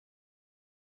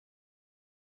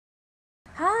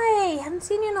Hi, haven't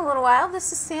seen you in a little while.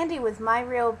 This is Sandy with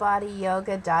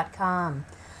MyRealBodyYoga.com.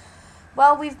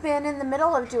 Well, we've been in the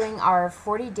middle of doing our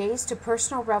 40 Days to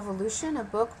Personal Revolution, a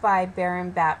book by Baron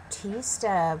Baptiste,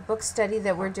 a book study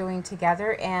that we're doing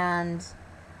together, and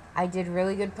I did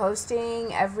really good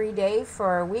posting every day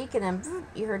for a week, and then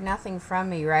you heard nothing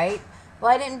from me, right? Well,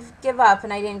 I didn't give up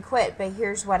and I didn't quit, but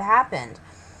here's what happened.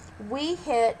 We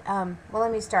hit,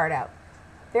 let me start out.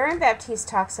 Baron Baptiste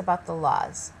talks about the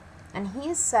laws. And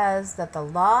he says that the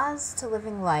laws to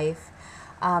living life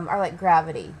are like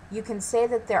gravity. You can say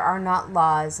that there are not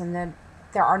laws and that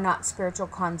there are not spiritual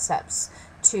concepts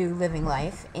to living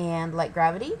life. And like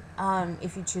gravity,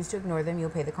 if you choose to ignore them,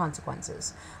 you'll pay the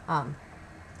consequences. I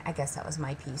guess that was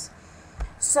my piece.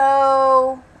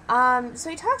 So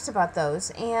he talks about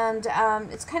those. And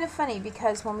it's kind of funny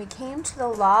because when we came to the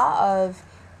law of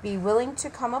be willing to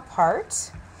come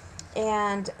apart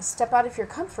and step out of your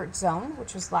comfort zone,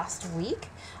 which was last week.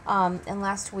 And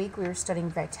last week we were studying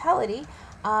vitality.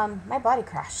 My body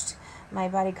crashed. My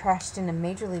body crashed in a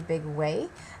majorly big way.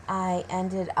 I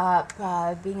ended up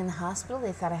being in the hospital.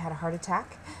 They thought I had a heart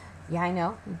attack. Yeah, I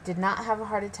know. Did not have a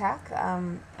heart attack.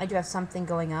 I do have something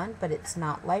going on, but it's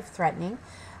not life-threatening.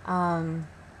 And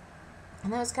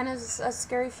that was kind of a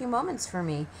scary few moments for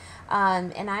me.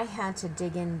 And I had to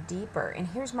dig in deeper. And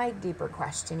here's my deeper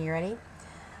question. You ready?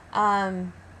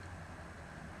 Am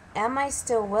I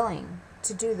still willing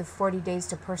to do the 40 Days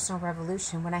to Personal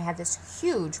Revolution when I had this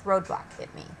huge roadblock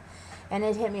hit me? And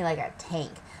it hit me like a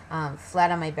tank, flat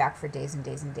on my back for days and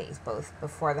days and days, both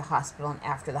before the hospital and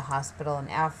after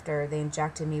they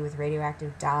injected me with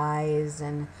radioactive dyes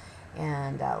and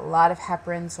a lot of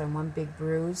heparin, so I'm one big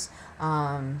bruise.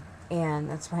 And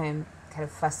that's why I'm kind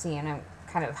of fussy and I'm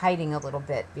kind of hiding a little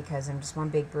bit because I'm just one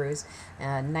big bruise.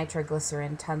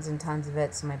 Nitroglycerin, tons and tons of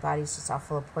it, so my body's just all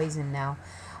full of poison now.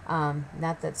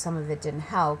 Not that some of it didn't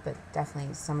help, but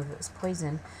definitely some of it was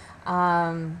poison.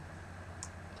 So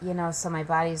my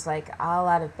body's like all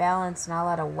out of balance and all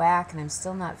out of whack, and I'm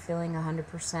still not feeling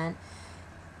 100%.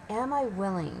 Am I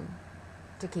willing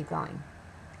to keep going?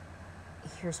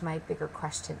 Here's my bigger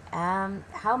question.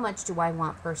 How much do I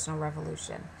want personal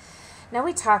revolution? Now,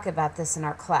 we talk about this in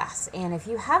our class, and if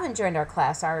you haven't joined our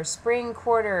class, our spring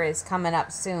quarter is coming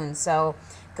up soon, so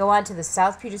go on to the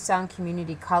South Puget Sound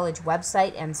Community College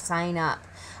website and sign up.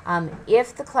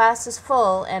 If the class is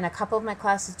full, and a couple of my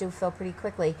classes do fill pretty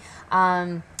quickly,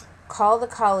 call the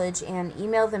college and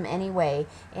email them anyway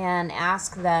and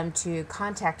ask them to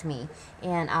contact me,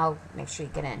 and I'll make sure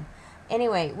you get in.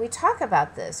 Anyway, we talk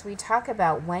about this. We talk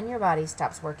about when your body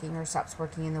stops working or stops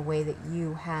working in the way that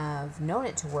you have known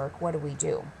it to work, what do we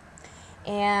do?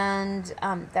 And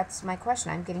that's my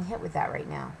question. I'm getting hit with that right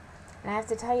now. And I have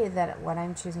to tell you that what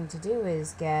I'm choosing to do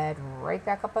is get right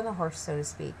back up on the horse, so to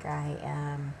speak. I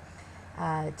am,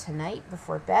 tonight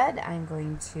before bed, I'm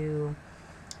going to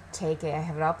I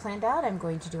have it all planned out. I'm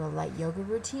going to do a light yoga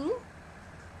routine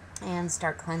and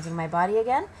start cleansing my body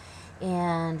again.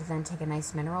 And then take a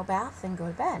nice mineral bath and go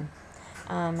to bed.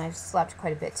 I've slept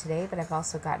quite a bit today, but I've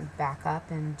also gotten back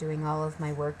up and doing all of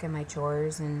my work and my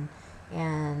chores and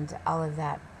all of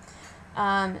that.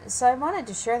 So I wanted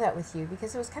to share that with you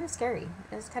because it was kind of scary.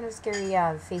 It was kind of scary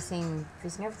facing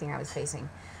everything I was facing.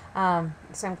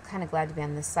 So I'm kind of glad to be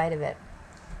on this side of it.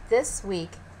 This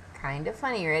week, kind of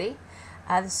funny, ready?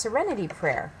 The Serenity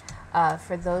Prayer.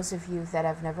 For those of you that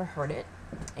have never heard it,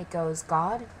 it goes,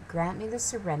 God, grant me the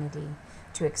serenity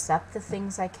to accept the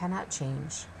things I cannot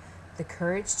change, the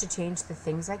courage to change the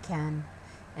things I can,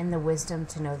 and the wisdom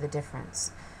to know the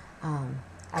difference.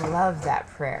 I love that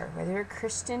prayer. Whether you're a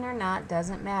Christian or not,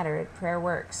 doesn't matter. Prayer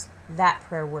works. That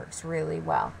prayer works really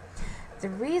well. The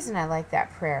reason I like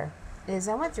that prayer is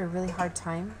I went through a really hard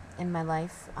time in my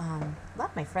life. A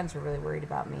lot of my friends were really worried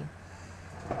about me.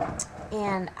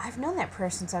 And I've known that prayer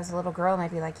since I was a little girl, and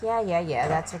I'd be like, yeah,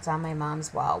 that's what's on my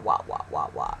mom's wall,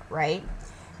 right?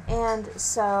 And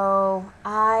so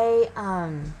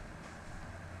and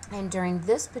during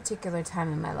this particular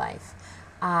time in my life,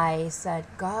 I said,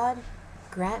 God,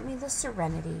 grant me the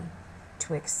serenity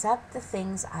to accept the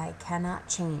things I cannot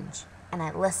change. And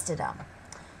I listed them.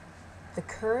 The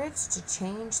courage to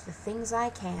change the things I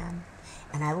can.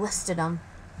 And I listed them.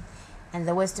 And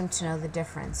the wisdom to know the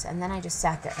difference. And then I just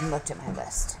sat there and looked at my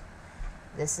list.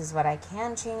 This is what I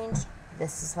can change.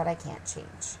 This is what I can't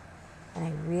change. And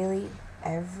I really,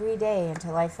 every day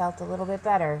until I felt a little bit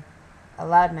better,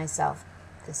 allowed myself,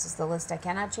 this is the list I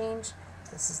cannot change.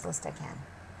 This is the list I can.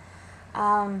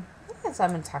 That's what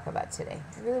I'm going to talk about today.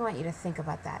 I really want you to think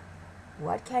about that.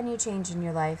 What can you change in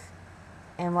your life?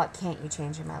 And what can't you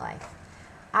change in my life?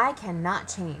 I cannot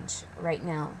change right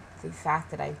now the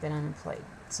fact that I've been unemployed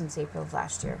since April of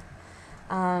last year.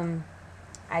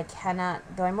 I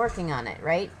cannot, though I'm working on it,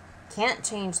 right? Can't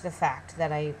change the fact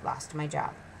that I lost my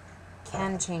job.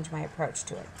 Can change my approach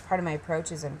to it. Part of my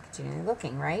approach is I'm continually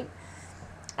looking, right?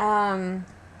 Can't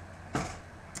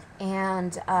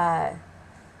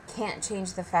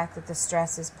change the fact that the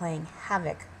stress is playing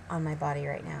havoc on my body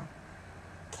right now.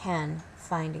 Can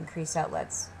find increased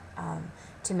outlets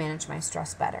to manage my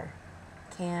stress better.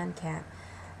 Can't.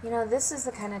 This is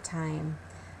the kind of time,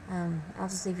 I'll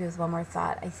just leave you with one more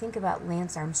thought. I think about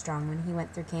Lance Armstrong when he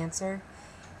went through cancer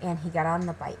and he got on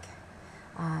the bike.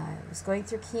 He was going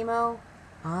through chemo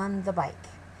on the bike.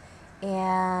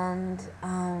 And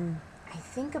I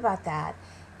think about that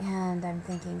and I'm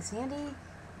thinking, Sandy,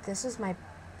 this was my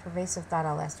pervasive thought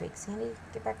all last week. Sandy,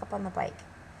 get back up on the bike.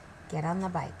 Get on the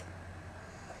bike.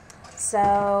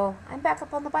 So I'm back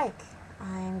up on the bike.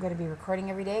 I'm going to be recording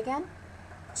every day again,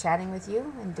 chatting with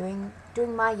you and doing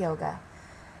my yoga.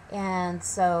 And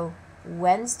so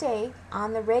Wednesday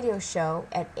on the radio show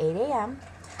at 8 a.m.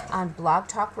 on Blog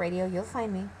Talk Radio, you'll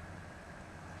find me.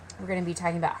 We're going to be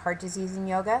talking about heart disease and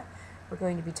yoga. We're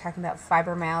going to be talking about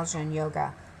fibromyalgia and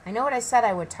yoga. I know what I said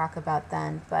I would talk about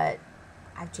then, but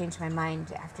I've changed my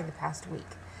mind after the past week.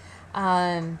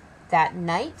 That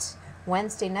night,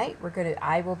 Wednesday night,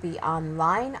 I will be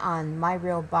online on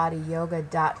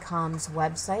myrealbodyyoga.com's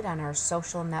website on our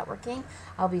social networking.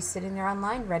 I'll be sitting there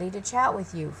online ready to chat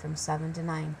with you from 7 to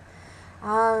 9.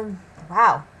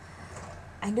 Wow.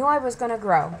 I knew I was going to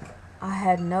grow. I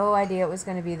had no idea it was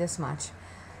going to be this much.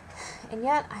 And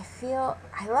yet I feel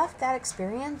I left that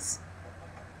experience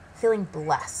feeling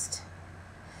blessed.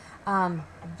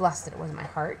 Blessed that it wasn't my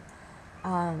heart.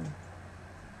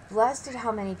 Blessed at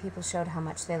how many people showed how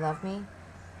much they love me.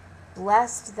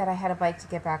 Blessed that I had a bike to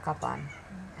get back up on.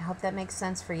 I hope that makes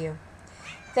sense for you.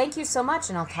 Thank you so much,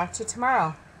 and I'll talk to you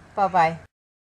tomorrow. Bye-bye.